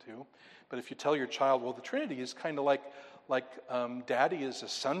didn't mean to. But if you tell your child, well, the Trinity is kind of like daddy is a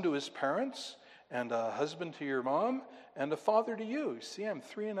son to his parents, and a husband to your mom, and a father to you. See, I'm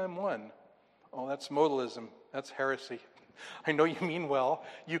three and I'm one. Oh, that's modalism. That's heresy. I know you mean well.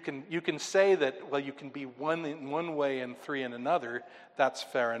 You can say that, well, you can be one in one way and three in another. That's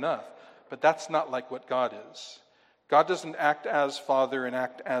fair enough. But that's not like what God is. God doesn't act as Father and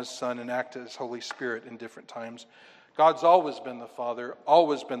act as Son and act as Holy Spirit in different times. God's always been the Father,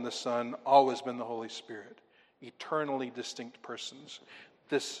 always been the Son, always been the Holy Spirit. Eternally distinct persons.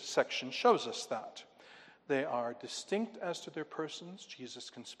 This section shows us that. They are distinct as to their persons. Jesus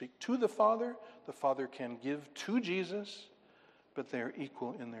can speak to the Father can give to Jesus, but they are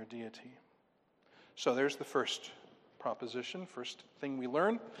equal in their deity. So there's the first proposition, first thing we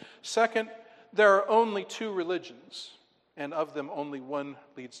learn. Second, there are only two religions, and of them only one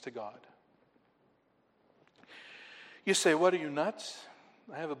leads to God. You say, what, are you nuts?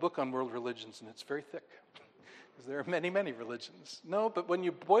 I have a book on world religions, and it's very thick, because there are many, many religions. No, but when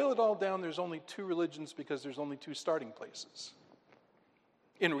you boil it all down, there's only two religions because there's only two starting places.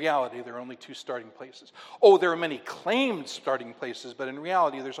 In reality, there are only two starting places. Oh, there are many claimed starting places, but in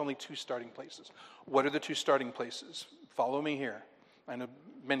reality, there's only two starting places. What are the two starting places? Follow me here. I know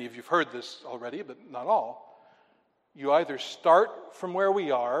many of you have heard this already, but not all. You either start from where we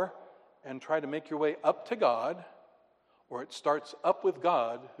are and try to make your way up to God, or it starts up with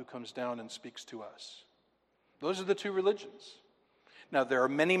God who comes down and speaks to us. Those are the two religions. Now, there are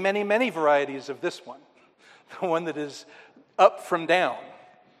many, many, many varieties of this one. The one that is up from down.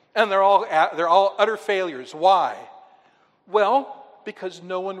 And they're all utter failures. Why? Well, because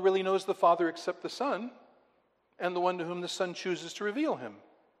no one really knows the Father except the Son, and the one to whom the Son chooses to reveal him.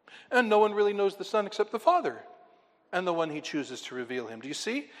 And no one really knows the Son except the Father, and the one he chooses to reveal him. Do you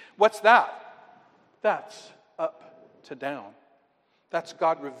see? What's that? That's up to down. That's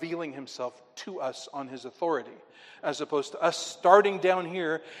God revealing himself to us on his authority, as opposed to us starting down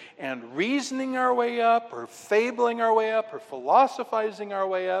here and reasoning our way up, or fabling our way up, or philosophizing our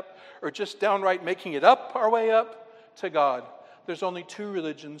way up, or just downright making it up our way up to God. There's only two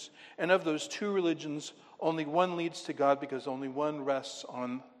religions, and of those two religions, only one leads to God because only one rests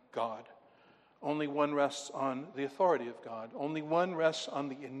on God. Only one rests on the authority of God. Only one rests on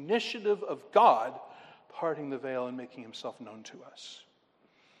the initiative of God parting the veil and making himself known to us.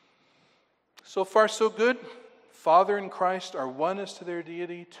 So far, so good. Father and Christ are one as to their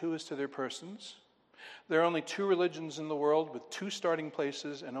deity, two as to their persons. There are only two religions in the world with two starting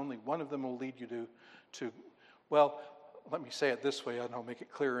places, and only one of them will lead you to well, let me say it this way, and I'll make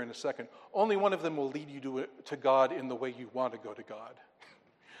it clearer in a second. Only one of them will lead you to God in the way you want to go to God.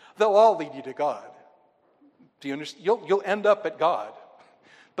 They'll all lead you to God. Do you understand? You'll end up at God.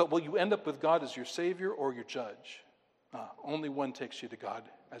 But will you end up with God as your Savior or your judge? Only one takes you to God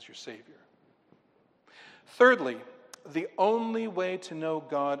as your Savior. Thirdly, the only way to know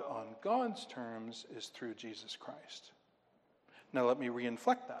God on God's terms is through Jesus Christ. Now let me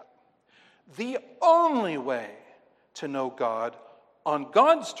re-inflect that. The only way to know God on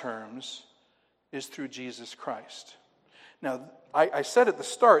God's terms is through Jesus Christ. Now, I said at the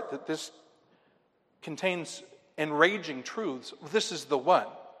start that this contains enraging truths. This is the one.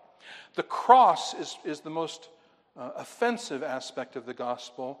 The cross is the most offensive aspect of the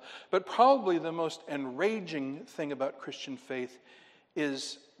gospel, but probably the most enraging thing about Christian faith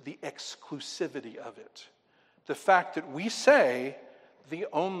is the exclusivity of it. The fact that we say the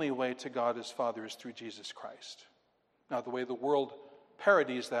only way to God as Father is through Jesus Christ. Now, the way the world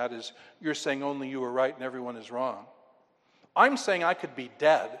parodies that is, you're saying only you are right and everyone is wrong. I'm saying I could be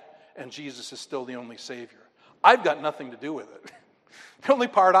dead and Jesus is still the only Savior. I've got nothing to do with it. The only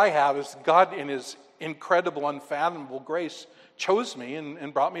part I have is God in His incredible, unfathomable grace chose me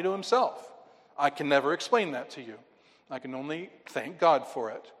and brought me to Himself. I can never explain that to you. I can only thank God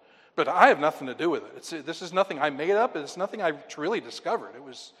for it. But I have nothing to do with it. This is nothing I made up. It's nothing I really discovered.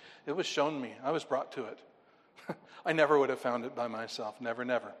 It was shown me. I was brought to it. I never would have found it by myself. Never,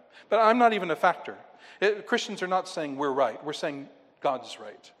 never. But I'm not even a factor. Christians are not saying we're right. We're saying God's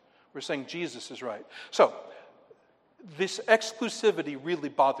right. We're saying Jesus is right. So, this exclusivity really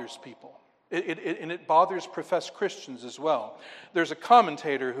bothers people. And it bothers professed Christians as well. There's a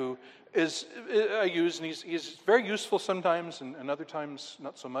commentator who I use, and he's very useful sometimes, and other times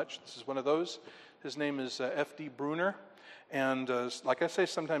not so much. This is one of those. His name is F.D. Bruner. And like I say,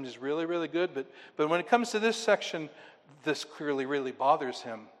 sometimes he's really, really good. But when it comes to this section, this clearly really bothers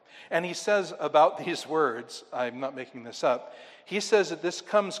him. And he says about these words, I'm not making this up, he says that this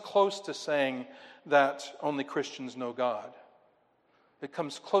comes close to saying that only Christians know God. It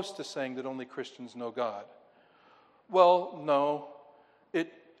comes close to saying that only Christians know God. Well, no,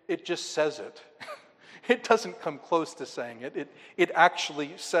 it just says it. It doesn't come close to saying it. It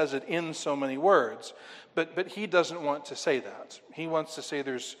actually says it in so many words. But he doesn't want to say that. He wants to say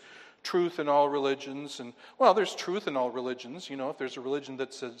there's truth in all religions. And, well, there's truth in all religions. You know, if there's a religion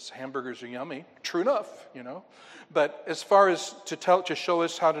that says hamburgers are yummy, true enough, you know. But as far as to show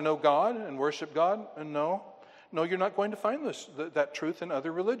us how to know God and worship God, no, you're not going to find that truth in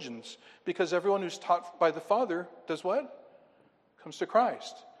other religions. Because everyone who's taught by the Father does what? Comes to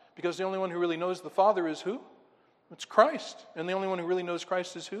Christ. Because the only one who really knows the Father is who? It's Christ. And the only one who really knows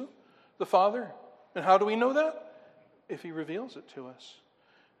Christ is who? The Father. And how do we know that? If He reveals it to us.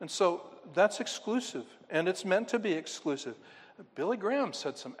 And so that's exclusive. And it's meant to be exclusive. Billy Graham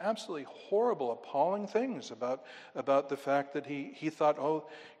said some absolutely horrible, appalling things about the fact that he thought,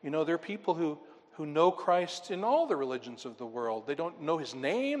 there are people who know Christ in all the religions of the world. They don't know His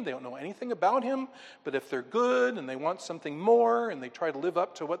name. They don't know anything about Him. But if they're good and they want something more and they try to live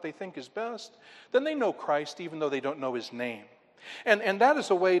up to what they think is best, then they know Christ even though they don't know His name. And that is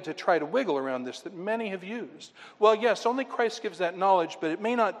a way to try to wiggle around this that many have used. Well, yes, only Christ gives that knowledge, but it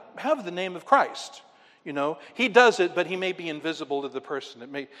may not have the name of Christ. You know, He does it, but He may be invisible to the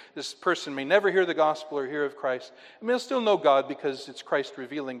person. This person may never hear the gospel or hear of Christ. And they'll still know God because it's Christ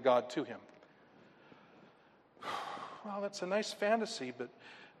revealing God to him. Well, that's a nice fantasy,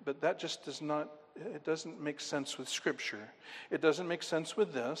 but that just it doesn't make sense with Scripture. It doesn't make sense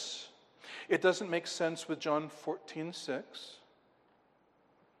with this. It doesn't make sense with John 14:6.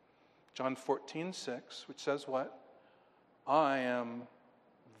 John 14:6, which says what? I am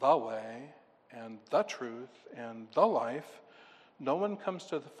the way and the truth and the life. No one comes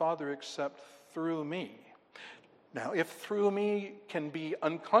to the Father except through me. Now, if through me can be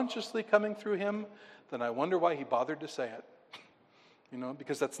unconsciously coming through Him, then I wonder why He bothered to say it.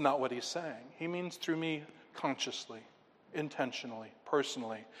 Because that's not what He's saying. He means through me consciously, intentionally,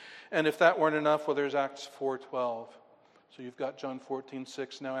 personally. And if that weren't enough, well, there's Acts 4:12. So you've got John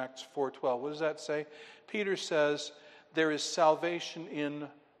 14:6, now Acts 4:12. What does that say? Peter says, there is salvation in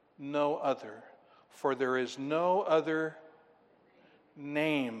no other, for there is no other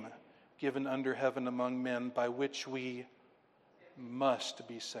name given under heaven among men by which we must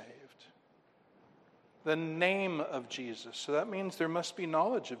be saved. The name of Jesus. So that means there must be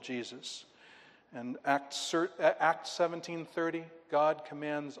knowledge of Jesus. And Acts 17:30, God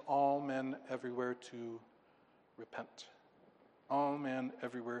commands all men everywhere to repent. All men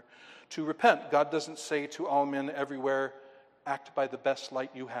everywhere to repent. God doesn't say to all men everywhere, act by the best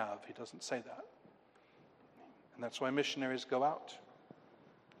light you have. He doesn't say that. And that's why missionaries go out.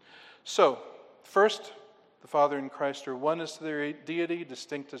 So, first, the Father and Christ are one as to their deity,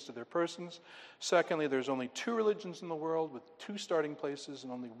 distinct as to their persons. Secondly, there's only two religions in the world with two starting places,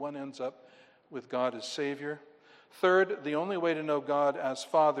 and only one ends up with God as Savior. Third, the only way to know God as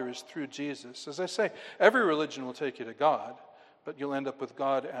Father is through Jesus. As I say, every religion will take you to God, but you'll end up with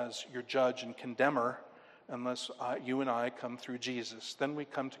God as your judge and condemner unless you and I come through Jesus. Then we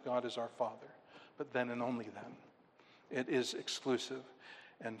come to God as our Father. But then and only then. It is exclusive.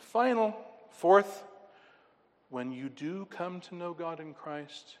 And fourth, when you do come to know God in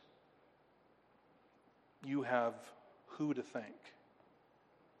Christ, you have who to thank?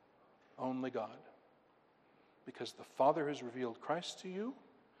 Only God. because the Father has revealed Christ to you,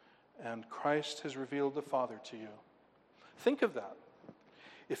 and Christ has revealed the Father to you. Think of that.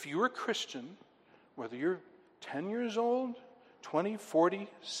 If you're a Christian, whether you're 10 years old, 20, 40,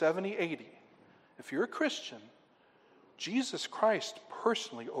 70, 80, if you're a Christian, Jesus Christ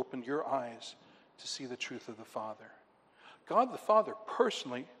personally opened your eyes to see the truth of the Father. God the Father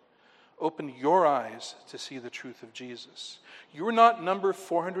personally opened your eyes to see the truth of Jesus. You were not number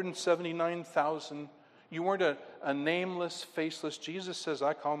 479,000. You weren't a nameless, faceless. Jesus says,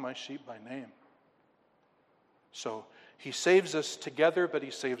 I call my sheep by name. So he saves us together, but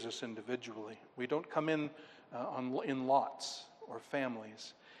he saves us individually. We don't come in lots or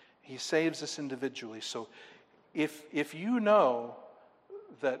families. He saves us individually. So if you know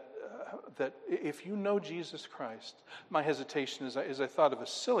that if you know Jesus Christ, my hesitation is I thought of a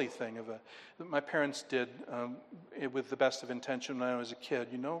silly thing that my parents did with the best of intention when I was a kid.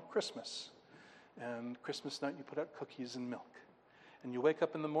 Christmas. And Christmas night you put out cookies and milk. And you wake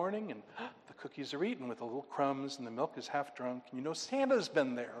up in the morning and the cookies are eaten with the little crumbs and the milk is half drunk. And Santa's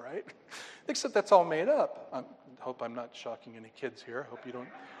been there, right? Except that's all made up. I hope I'm not shocking any kids here. Hope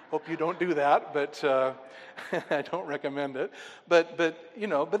you don't do that, but I don't recommend it. But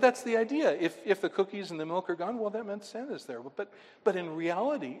that's the idea. If the cookies and the milk are gone, well, that meant Santa's there. But in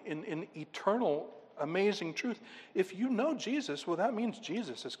reality, in eternal, amazing truth, if you know Jesus, well, that means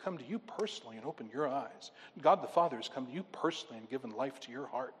Jesus has come to you personally and opened your eyes. God the Father has come to you personally and given life to your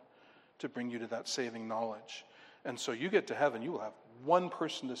heart to bring you to that saving knowledge. And so you get to heaven, you will have one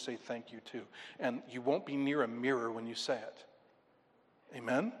person to say thank you to. And you won't be near a mirror when you say it.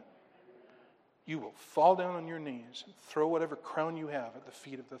 Amen? You will fall down on your knees and throw whatever crown you have at the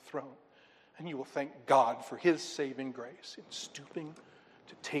feet of the throne. And you will thank God for his saving grace in stooping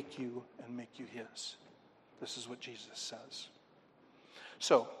to take you and make you his. This is what Jesus says.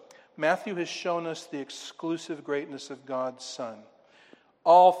 So, Matthew has shown us the exclusive greatness of God's Son.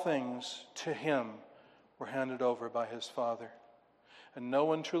 All things to him were handed over by his Father. And no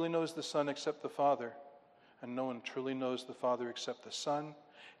one truly knows the Son except the Father. And no one truly knows the Father except the Son,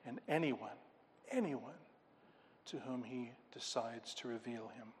 and anyone to whom he decides to reveal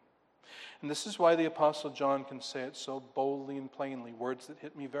him. And this is why the Apostle John can say it so boldly and plainly, words that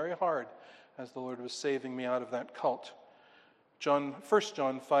hit me very hard as the Lord was saving me out of that cult. 1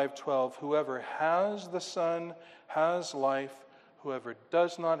 John 5:12, whoever has the Son has life. Whoever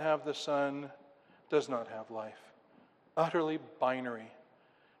does not have the Son does not have life. Utterly binary.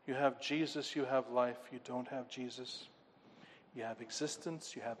 You have Jesus, you have life. You don't have Jesus, you have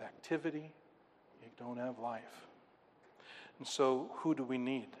existence, you have activity, you don't have life. And so who do we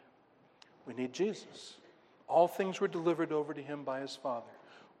need? We need Jesus. All things were delivered over to him by his Father.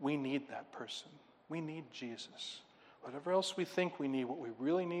 We need that person. We need Jesus. Whatever else we think we need, what we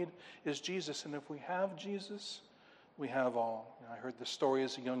really need is Jesus. And if we have Jesus, we have all. I heard the story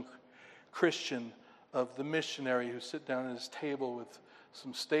as a young Christian of the missionary who sat down at his table with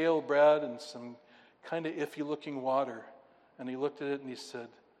some stale bread and some kind of iffy-looking water. And he looked at it and he said,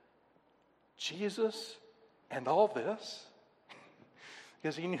 Jesus and all this?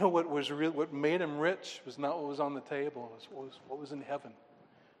 Because he knew what made him rich was not what was on the table, it was what was in heaven.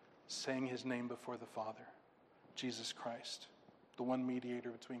 Saying his name before the Father, Jesus Christ, the one mediator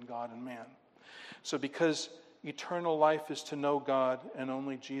between God and man. So because eternal life is to know God and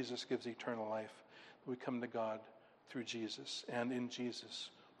only Jesus gives eternal life, we come to God through Jesus. And in Jesus,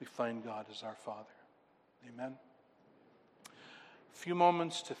 we find God as our Father. Amen. A few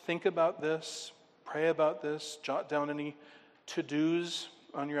moments to think about this, pray about this, jot down any to-dos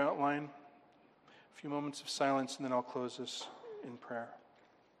on your outline. A few moments of silence, and then I'll close this in prayer.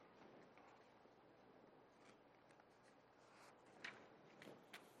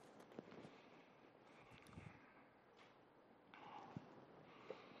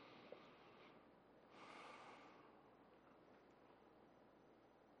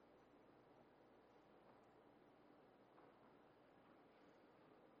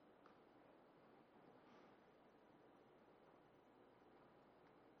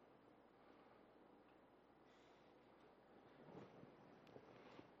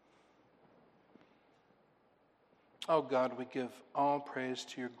 Oh God, we give all praise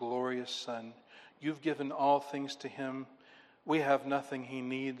to your glorious Son. You've given all things to him. We have nothing he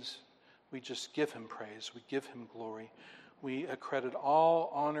needs. We just give him praise. We give him glory. We accredit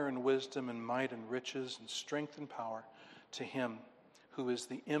all honor and wisdom and might and riches and strength and power to him who is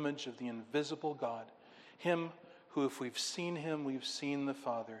the image of the invisible God. Him who, if we've seen him, we've seen the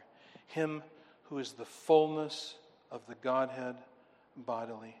Father. Him who is the fullness of the Godhead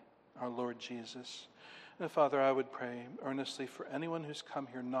bodily, our Lord Jesus. And Father, I would pray earnestly for anyone who's come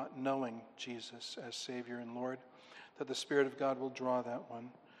here not knowing Jesus as Savior and Lord, that the Spirit of God will draw that one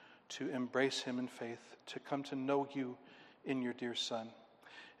to embrace him in faith, to come to know you in your dear Son.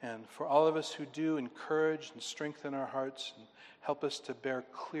 And for all of us who do, encourage and strengthen our hearts and help us to bear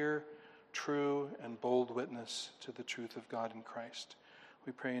clear, true, and bold witness to the truth of God in Christ.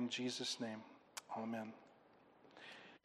 We pray in Jesus' name. Amen.